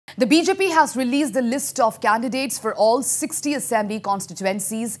The BJP has released the list of candidates for all 60 assembly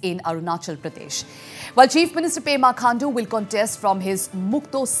constituencies in Arunachal Pradesh. While Chief Minister 𝗡𝗡 𝗂𝗏𝗧𝗏 will contest from his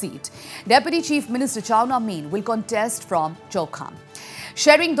𝗡𝗏𝗧𝗏𝗧 seat, Deputy Chief Minister 𝗡𝗢𝗥𝗧𝗏𝗏 will contest from 𝗂𝗏𝗡𝗦.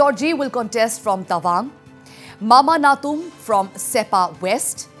 𝗟𝗜𝗄𝗏𝗔𝗍 will contest from 𝗘𝗏𝗥𝗧𝗏𝗏, 𝗵𝗏𝗏𝗡𝗔𝗏 from 𝗡𝗏𝗏𝗀𝗏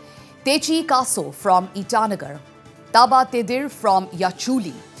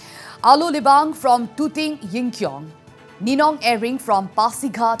𝗂𝗏𝗄𝗏𝗀 from 𝗂𝗏𝗏𝗃𝗏𝗀, 𝗘𝗏𝗲𝗃𝗃 from 𝗂𝗏𝗑𝒀𝒀𝒀𝒀𝒀𝒀, 𝗟𝗑𝗩𝗃 from 𝗡𝗢𝗥 Ninong Ering from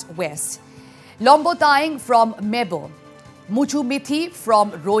𝗡𝗶𝗂𝗀𝗃 West, 𝗬𝗏𝗀𝗡𝗅 from 𝗵𝗹, 𝗵𝗁𝗶𝗃 from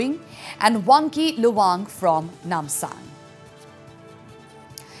𝗴𝗏𝗀𝗡, and 𝗴𝗲𝗀𝗘𝗀𝗧 from 𝗵𝗀𝗀.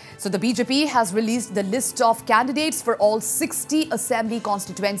 So the BJP has released the list of candidates for all 60 assembly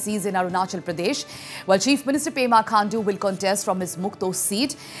constituencies in Arunachal Pradesh, while Chief Minister 𝗡𝗡𝗡𝗏𝗧𝗏𝗏 will contest from his 𝗡𝗏𝗧𝗏𝗏𝗀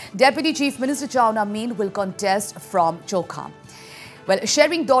seat. Deputy Chief Minister 𝗡𝗢𝗥𝗧𝗏𝗏𝗀 will contest from 𝗂𝗏𝗏𝗀. Well,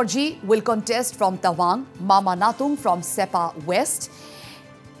 𝗟𝗜𝗄𝗏𝗧𝗏𝗏𝗀 will contest from 𝗘𝗏𝗏𝗏, 𝗵𝗏𝗏𝗡𝗅 from 𝗡𝗏𝗏 West,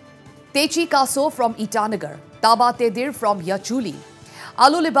 𝗂𝗏𝗄𝗏𝗀𝗀 from 𝗂𝗏𝗏𝗃𝗏𝗃,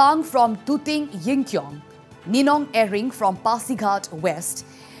 𝗘𝗏𝗲𝗃𝗃 from 𝗂𝗏𝗀𝗀𝗃, 𝗟𝗑𝗩𝗃 from 𝗂𝗏𝗀𝗃𝗃, Ninong Ering from 𝗡𝗶𝗂𝗃 West,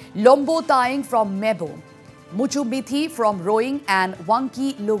 𝗬𝗏𝗀𝗡𝗅 from 𝗵𝗹, 𝗵𝗁𝗶𝗃 from 𝗴𝗏𝗀𝗡, and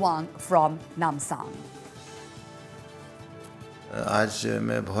𝗴𝗲𝗀𝗃 from 𝗵𝗀𝗀. आज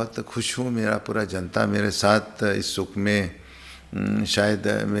मैं बहुत खुश हूँ। मेरा पूरा जनता मेरे साथ इस सुख में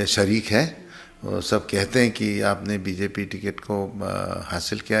शायद में शरीक है। वो सब कहते हैं कि आपने बीजेपी टिकट को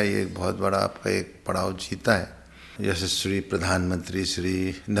हासिल किया, ये एक बहुत बड़ा आपका एक पड़ाव जीता है। यशस्वी प्रधानमंत्री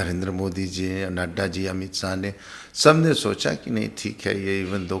श्री नरेंद्र मोदी जी, नड्डा जी, अमित शाह ने सब ने सोचा कि नहीं ठीक है, ये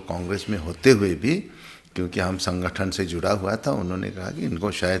इवन दो कांग्रेस में होते हुए भी, क्योंकि हम संगठन से जुड़ा हुआ था, उन्होंने कहा कि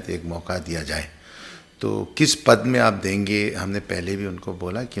इनको शायद एक मौका दिया जाए। तो किस पद में आप देंगे, हमने पहले भी उनको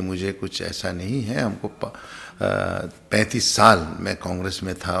बोला कि मुझे कुछ ऐसा नहीं है, हमको 35 साल मैं कांग्रेस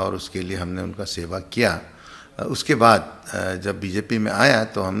में था और उसके लिए हमने उनका सेवा किया। उसके बाद जब बीजेपी में आया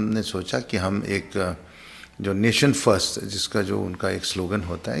तो हमने सोचा कि हम एक जो नेशन फर्स्ट, जिसका जो उनका एक स्लोगन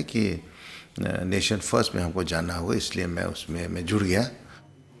होता है कि नेशन फर्स्ट में हमको जाना होगा, इसलिए मैं उसमें मैं जुड़ गया।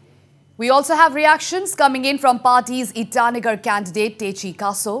 We also have reactions coming in from party's Itanagar candidate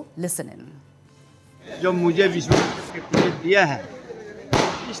𝗂𝗏𝗄𝗏𝗀𝗃. Listen in. जो मुझे विश्वास टिकट दिया है,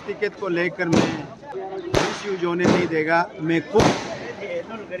 इस टिकट को लेकर मैं मिसयूज होने नहीं देगा। मैं खूब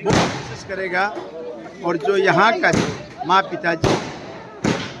कोशिश करेगा, और जो यहाँ का माँ पिताजी,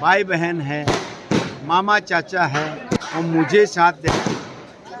 भाई बहन है, मामा चाचा है, वो मुझे साथ दे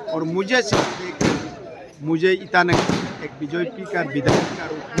और मुझे साथ देकर मुझे ईटानगर एक बीजेपी का विधायक का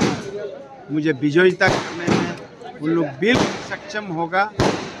रूप में मुझे विजयिता करने में उन लोग बिल्कुल सक्षम होगा,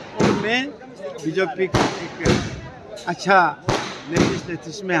 और मैं बीजेपी का एक अच्छा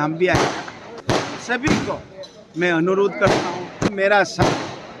नेतृत्व में हम भी आएगा। सभी को मैं अनुरोध करता हूँ, मेरा साथ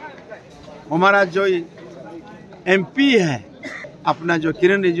हमारा जो एमपी है अपना जो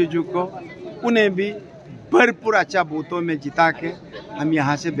किरण रिजिजू को, उन्हें भी भरपूर अच्छा बूथों में जिता के हम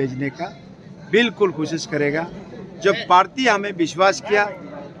यहाँ से भेजने का बिल्कुल कोशिश करेगा। जब पार्टी हमें विश्वास किया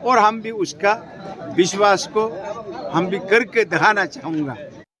और हम भी उसका विश्वास को हम भी करके दिखाना चाहूँगा।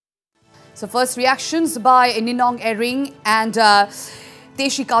 So first reactions by Ninong Ering and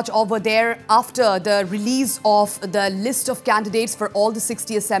𝗂𝗏𝗄𝗏𝗃 over there after the release of the list of candidates for all the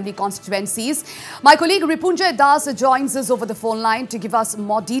 60 assembly constituencies. My colleague 𝗵𝗏𝗀𝗃 Das joins us over the phone line to give us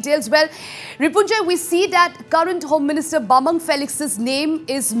more details. Well, 𝗵𝗏𝗀𝗃, we see that current Home Minister 𝗵𝗏𝗃 Felix's name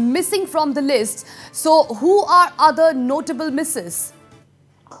is missing from the list. So who are other notable misses?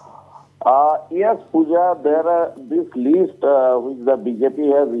 Yes, Pooja, this list which the BJP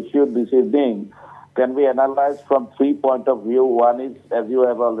has issued this evening can be analyzed from 3 points of view. One is, as you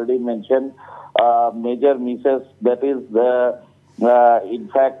have already mentioned, major misses. That is, in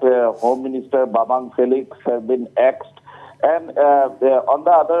fact, Home Minister 𝗵𝗏𝗃 Felix has been axed. And on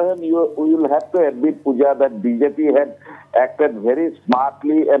the other hand, we will have to admit, Pooja, that BJP had acted very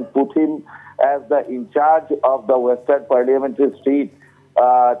smartly and put him as the in charge of the Western Parliamentary seat,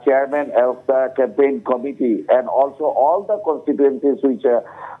 chairman of the campaign committee, and also all the constituencies which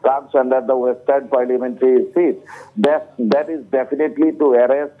comes under the Western Parliamentary seat. That is definitely to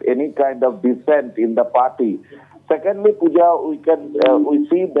arrest any kind of dissent in the party. Secondly, Pooja, we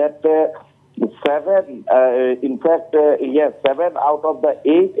see that seven out of the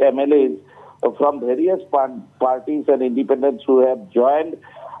 8 MLAs from various parties and independents who have joined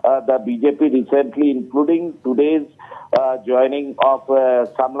the BJP recently, including today's joining of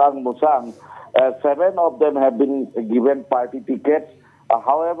Samlang Musang, 7 of them have been given party tickets.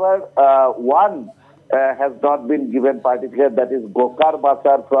 However, one has not been given party ticket, that is Gokar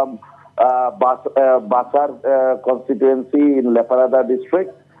Basar from Basar constituency in Leparada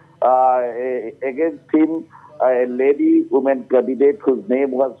district. Against him, a lady woman candidate whose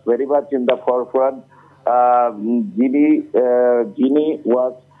name was very much in the forefront. 𝗔𝗿𝗂𝗂𝗏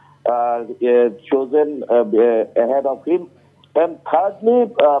was chosen ahead of him. And thirdly,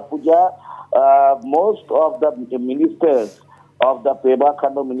 Pooja, most of the ministers of the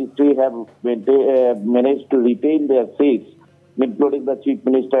𝗡𝗏𝗏𝗧 ministry have managed to retain their seats, including the Chief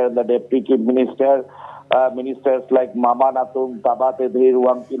Minister and the Deputy Chief Minister. Ministers like Mama Natung, 𝗓𝗏𝗃𝗧,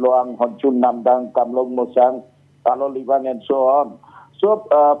 𝗂𝗏𝗩𝗂𝗧, 𝗂𝗏𝗩𝗪𝒻, 𝗂𝗏𝗪𝒀𝒻, 𝗂𝗏𝗪𝒂𝒪, and so on. So,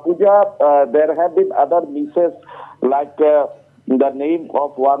 Pooja, there have been other misses like the name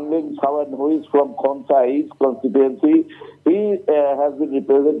of 𝗏𝗏𝗰𝗵𝗹 who is from 𝗏𝗢𝗧 constituency. He has been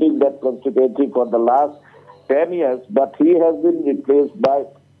representing that constituency for the last 10 years, but he has been replaced by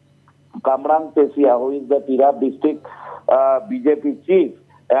𝗓𝗏𝗪𝗃𝗧, who is the 𝗡𝗏 district BJP chief.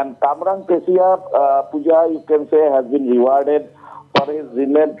 And 𝗓𝗏𝗪𝗃𝗧, Pooja, you can say, has been rewarded for his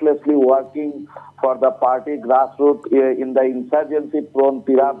relentlessly working for the party grassroots in the insurgency-prone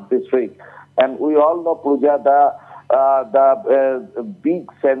𝗡𝗏 district. And we all know, Pooja, the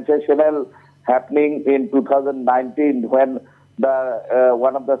big sensational happening in 2019 when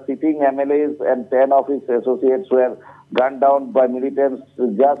one of the sitting MLAs and 10 of his associates were gunned down by militants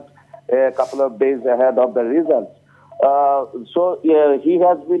just a couple of days ahead of the results. So he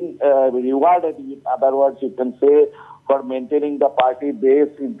has been rewarded, in other words, you can say, for maintaining the party base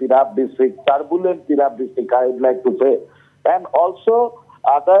in 𝗡𝗏 district, turbulent 𝗡𝗏 district, I would like to say. And also,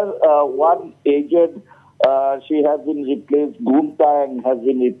 other one aged, she has been replaced, 𝗔𝗿𝗂𝗏𝗧 has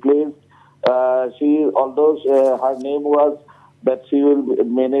been replaced. Although her name was that she will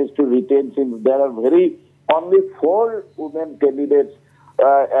manage to retain, since there are only 4 women candidates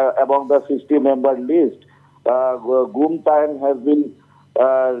among the 60-member list. 𝗔𝗿𝗂𝗏𝗧 has been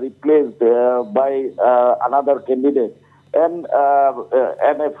replaced by another candidate, and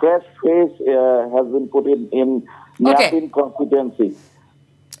a fresh face has been put in 𝗏𝗏𝗃𝗏𝗏 constituency.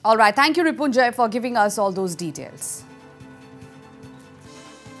 All right. Thank you, Ripunjay, for giving us all those details.